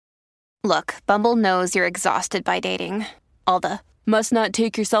Look, Bumble knows you're exhausted by dating. All the must not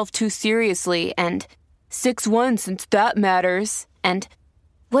take yourself too seriously and 6'1" since that matters. And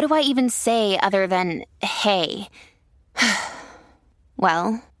what do I even say other than hey?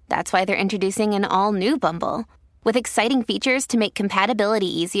 Well, that's why they're introducing an all-new Bumble with exciting features to make compatibility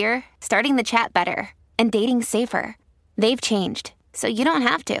easier, starting the chat better, and dating safer. They've changed, so you don't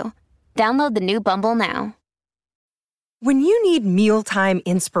have to. Download the new Bumble now. When you need mealtime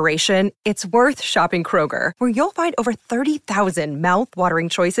inspiration, it's worth shopping Kroger, where you'll find over 30,000 mouth-watering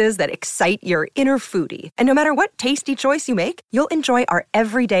choices that excite your inner foodie. And no matter what tasty choice you make, you'll enjoy our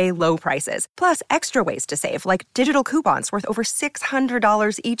everyday low prices, plus extra ways to save, like digital coupons worth over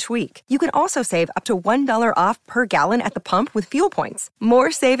 $600 each week. You can also save up to $1 off per gallon at the pump with fuel points.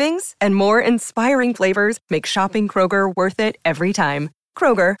 More savings and more inspiring flavors make shopping Kroger worth it every time.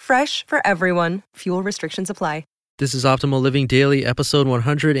 Kroger, fresh for everyone. Fuel restrictions apply. This is Optimal Living Daily, episode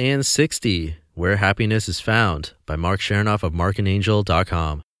 160, Where Happiness is Found, by Mark Chernoff of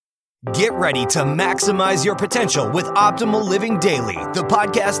markandangel.com. Get ready to maximize your potential with Optimal Living Daily, the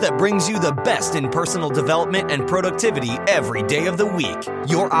podcast that brings you the best in personal development and productivity every day of the week.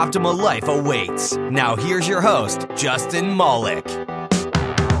 Your optimal life awaits. Now here's your host, Justin Malik.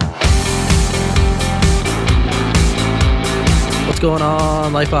 What's going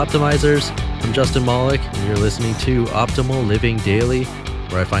on, Life Optimizers? I'm Justin Malik, and you're listening to Optimal Living Daily,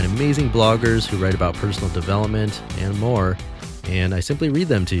 where I find amazing bloggers who write about personal development and more, and I simply read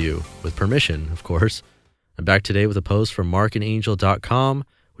them to you, with permission, of course. I'm back today with a post from markandangel.com,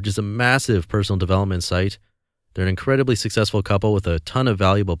 which is a massive personal development site. They're an incredibly successful couple with a ton of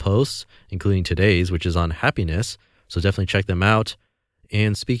valuable posts, including today's, which is on happiness, so definitely check them out.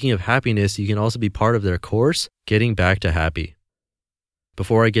 And speaking of happiness, you can also be part of their course, Getting Back to Happy.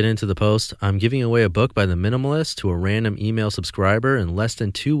 Before I get into the post, I'm giving away a book by The Minimalist to a random email subscriber in less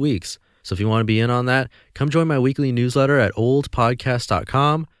than 2 weeks. So if you want to be in on that, come join my weekly newsletter at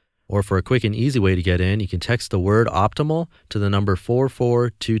oldpodcast.com. Or for a quick and easy way to get in, you can text the word optimal to the number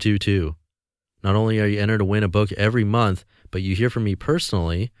 44222. Not only are you entered to win a book every month, but you hear from me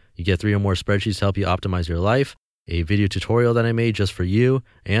personally. You get 3 or more spreadsheets to help you optimize your life, a video tutorial that I made just for you,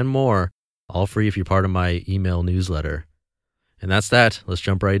 and more, all free if you're part of my email newsletter. And that's that. Let's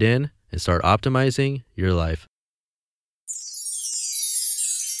jump right in and start optimizing your life.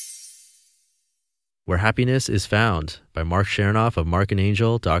 Where Happiness is Found, by Mark Chernoff of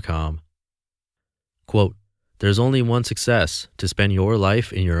markandangel.com. Quote, "There's only one success, to spend your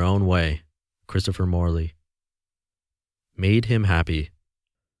life in your own way." Christopher Morley. Made him happy.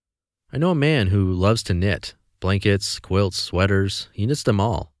 I know a man who loves to knit. Blankets, quilts, sweaters, he knits them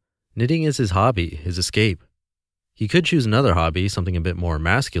all. Knitting is his hobby, his escape. He could choose another hobby, something a bit more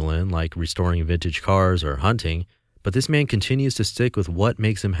masculine, like restoring vintage cars or hunting, but this man continues to stick with what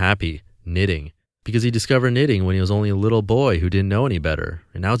makes him happy, knitting, because he discovered knitting when he was only a little boy who didn't know any better,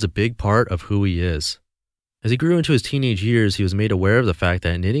 and now it's a big part of who he is. As he grew into his teenage years, he was made aware of the fact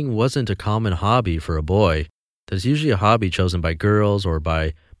that knitting wasn't a common hobby for a boy, that it's usually a hobby chosen by girls or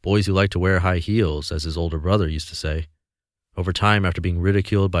by boys who like to wear high heels, as his older brother used to say. Over time, after being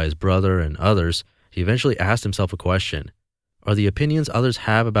ridiculed by his brother and others, he eventually asked himself a question. Are the opinions others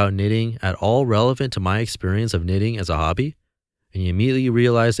have about knitting at all relevant to my experience of knitting as a hobby? And he immediately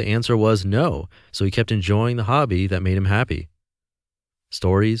realized the answer was no, so he kept enjoying the hobby that made him happy.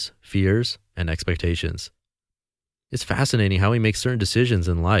 Stories, fears, and expectations. It's fascinating how we make certain decisions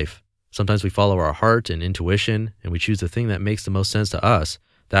in life. Sometimes we follow our heart and intuition, and we choose the thing that makes the most sense to us,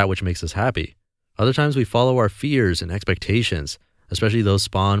 that which makes us happy. Other times we follow our fears and expectations, especially those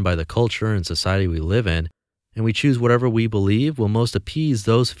spawned by the culture and society we live in, and we choose whatever we believe will most appease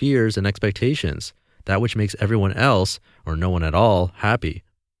those fears and expectations, that which makes everyone else, or no one at all, happy.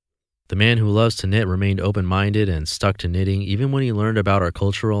 The man who loves to knit remained open-minded and stuck to knitting even when he learned about our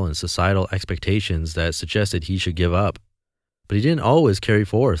cultural and societal expectations that suggested he should give up. But he didn't always carry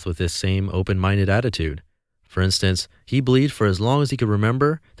forth with this same open-minded attitude. For instance, he believed for as long as he could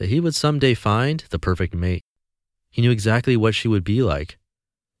remember that he would someday find the perfect mate. He knew exactly what she would be like.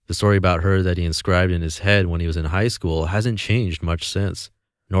 The story about her that he inscribed in his head when he was in high school hasn't changed much since,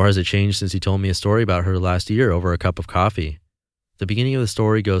 nor has it changed since he told me a story about her last year over a cup of coffee. The beginning of the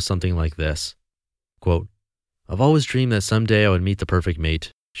story goes something like this. Quote, "I've always dreamed that someday I would meet the perfect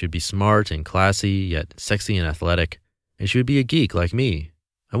mate. She would be smart and classy, yet sexy and athletic, and she would be a geek like me.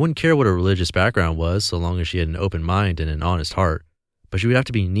 I wouldn't care what her religious background was so long as she had an open mind and an honest heart. But she would have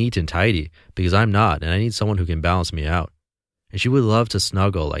to be neat and tidy, because I'm not, and I need someone who can balance me out. And she would love to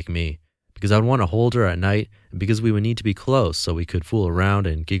snuggle like me, because I would want to hold her at night, and because we would need to be close so we could fool around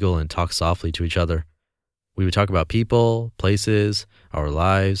and giggle and talk softly to each other. We would talk about people, places, our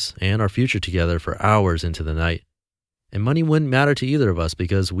lives, and our future together for hours into the night. And money wouldn't matter to either of us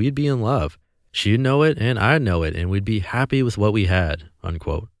because we'd be in love. She'd know it and I'd know it, and we'd be happy with what we had,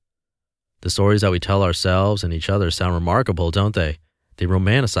 unquote. The stories that we tell ourselves and each other sound remarkable, don't they? They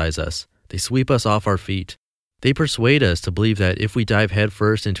romanticize us. They sweep us off our feet. They persuade us to believe that if we dive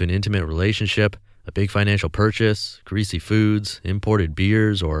headfirst into an intimate relationship, a big financial purchase, greasy foods, imported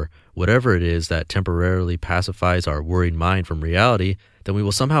beers, or whatever it is that temporarily pacifies our worried mind from reality, then we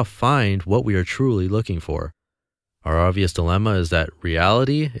will somehow find what we are truly looking for. Our obvious dilemma is that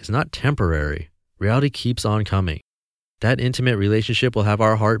reality is not temporary. Reality keeps on coming. That intimate relationship will have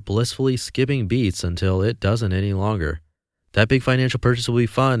our heart blissfully skipping beats until it doesn't any longer. That big financial purchase will be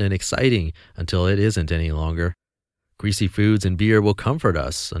fun and exciting until it isn't any longer. Greasy foods and beer will comfort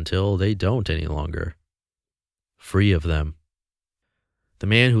us until they don't any longer. Free of them. The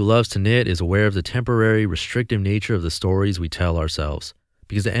man who loves to knit is aware of the temporary, restrictive nature of the stories we tell ourselves.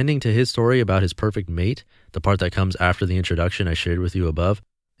 Because the ending to his story about his perfect mate, the part that comes after the introduction I shared with you above,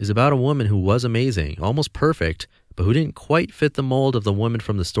 is about a woman who was amazing, almost perfect, but who didn't quite fit the mold of the woman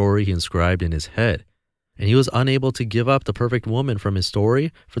from the story he inscribed in his head. And he was unable to give up the perfect woman from his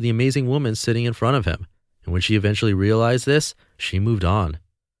story for the amazing woman sitting in front of him. And when she eventually realized this, she moved on.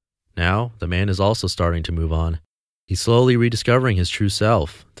 Now, the man is also starting to move on. He's slowly rediscovering his true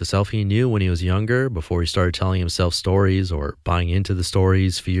self, the self he knew when he was younger before he started telling himself stories or buying into the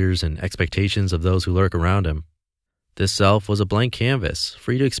stories, fears, and expectations of those who lurk around him. This self was a blank canvas,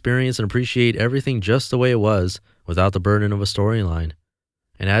 free to experience and appreciate everything just the way it was without the burden of a storyline.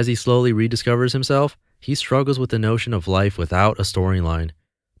 And as he slowly rediscovers himself, he struggles with the notion of life without a storyline,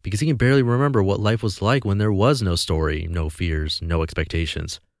 because he can barely remember what life was like when there was no story, no fears, no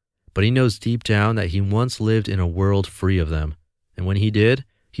expectations. But he knows deep down that he once lived in a world free of them. And when he did,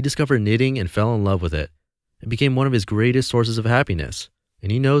 he discovered knitting and fell in love with it. It became one of his greatest sources of happiness.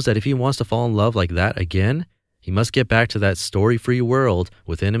 And he knows that if he wants to fall in love like that again, he must get back to that story-free world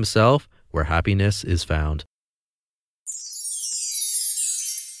within himself where happiness is found.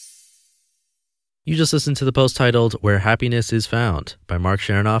 You just listened to the post titled Where Happiness is Found by Mark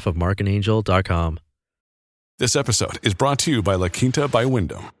Chernoff of markandangel.com. This episode is brought to you by La Quinta by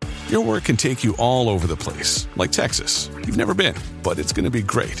Wyndham. Your work can take you all over the place, like Texas. You've never been, but it's going to be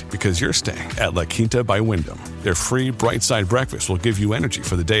great because you're staying at La Quinta by Wyndham. Their free Bright Side breakfast will give you energy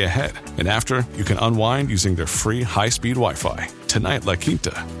for the day ahead. And after, you can unwind using their free high-speed Wi-Fi. Tonight, La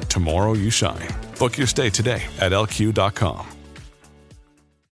Quinta. Tomorrow, you shine. Book your stay today at LQ.com.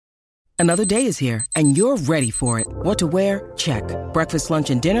 Another day is here, and you're ready for it. What to wear? Check. Breakfast, lunch,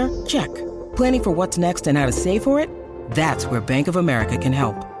 and dinner? Check. Planning for what's next and how to save for it? That's where Bank of America can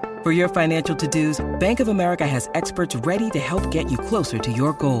help. For your financial to-dos, Bank of America has experts ready to help get you closer to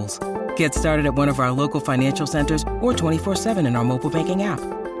your goals. Get started at one of our local financial centers or 24/7 in our mobile banking app.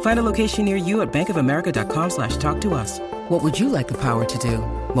 Find a location near you at bankofamerica.com/talktous. What would you like the power to do?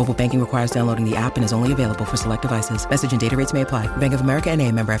 Mobile banking requires downloading the app and is only available for select devices. Message and data rates may apply. Bank of America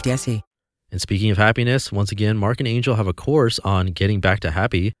N.A., member FDIC. And speaking of happiness, once again, Mark and Angel have a course on getting back to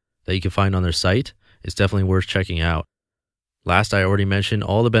happy that you can find on their site. It's definitely worth checking out. Last, I already mentioned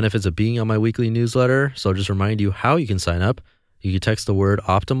all the benefits of being on my weekly newsletter, so I'll just remind you how you can sign up. You can text the word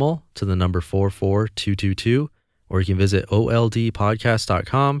OPTIMAL to the number 44222, or you can visit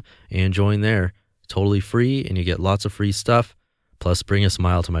oldpodcast.com and join there. Totally free, and you get lots of free stuff, plus bring a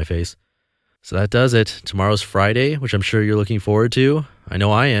smile to my face. So that does it. Tomorrow's Friday, which I'm sure you're looking forward to. I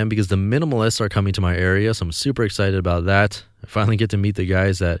know I am, because the Minimalists are coming to my area, so I'm super excited about that. I finally get to meet the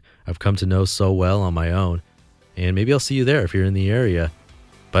guys that I've come to know so well on my own. And maybe I'll see you there if you're in the area.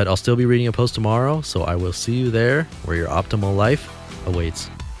 But I'll still be reading a post tomorrow, so I will see you there where your optimal life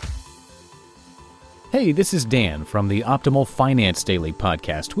awaits. Hey, this is Dan from the Optimal Finance Daily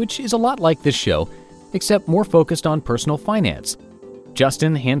podcast, which is a lot like this show, except more focused on personal finance.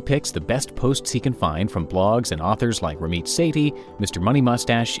 Justin handpicks the best posts he can find from blogs and authors like Ramit Sethi, Mr. Money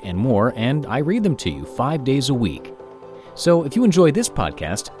Mustache, and more, and I read them to you 5 days a week. So if you enjoy this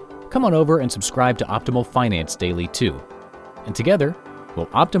podcast, come on over and subscribe to Optimal Finance Daily too. And together, we'll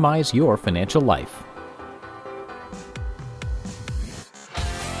optimize your financial life.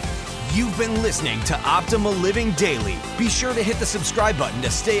 You've been listening to Optimal Living Daily. Be sure to hit the subscribe button to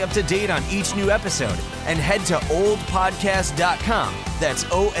stay up to date on each new episode, and head to oldpodcast.com. That's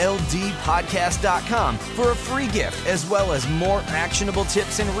oldpodcast.com for a free gift, as well as more actionable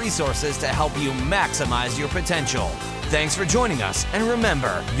tips and resources to help you maximize your potential. Thanks for joining us, and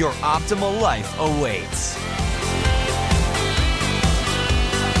remember, your optimal life awaits.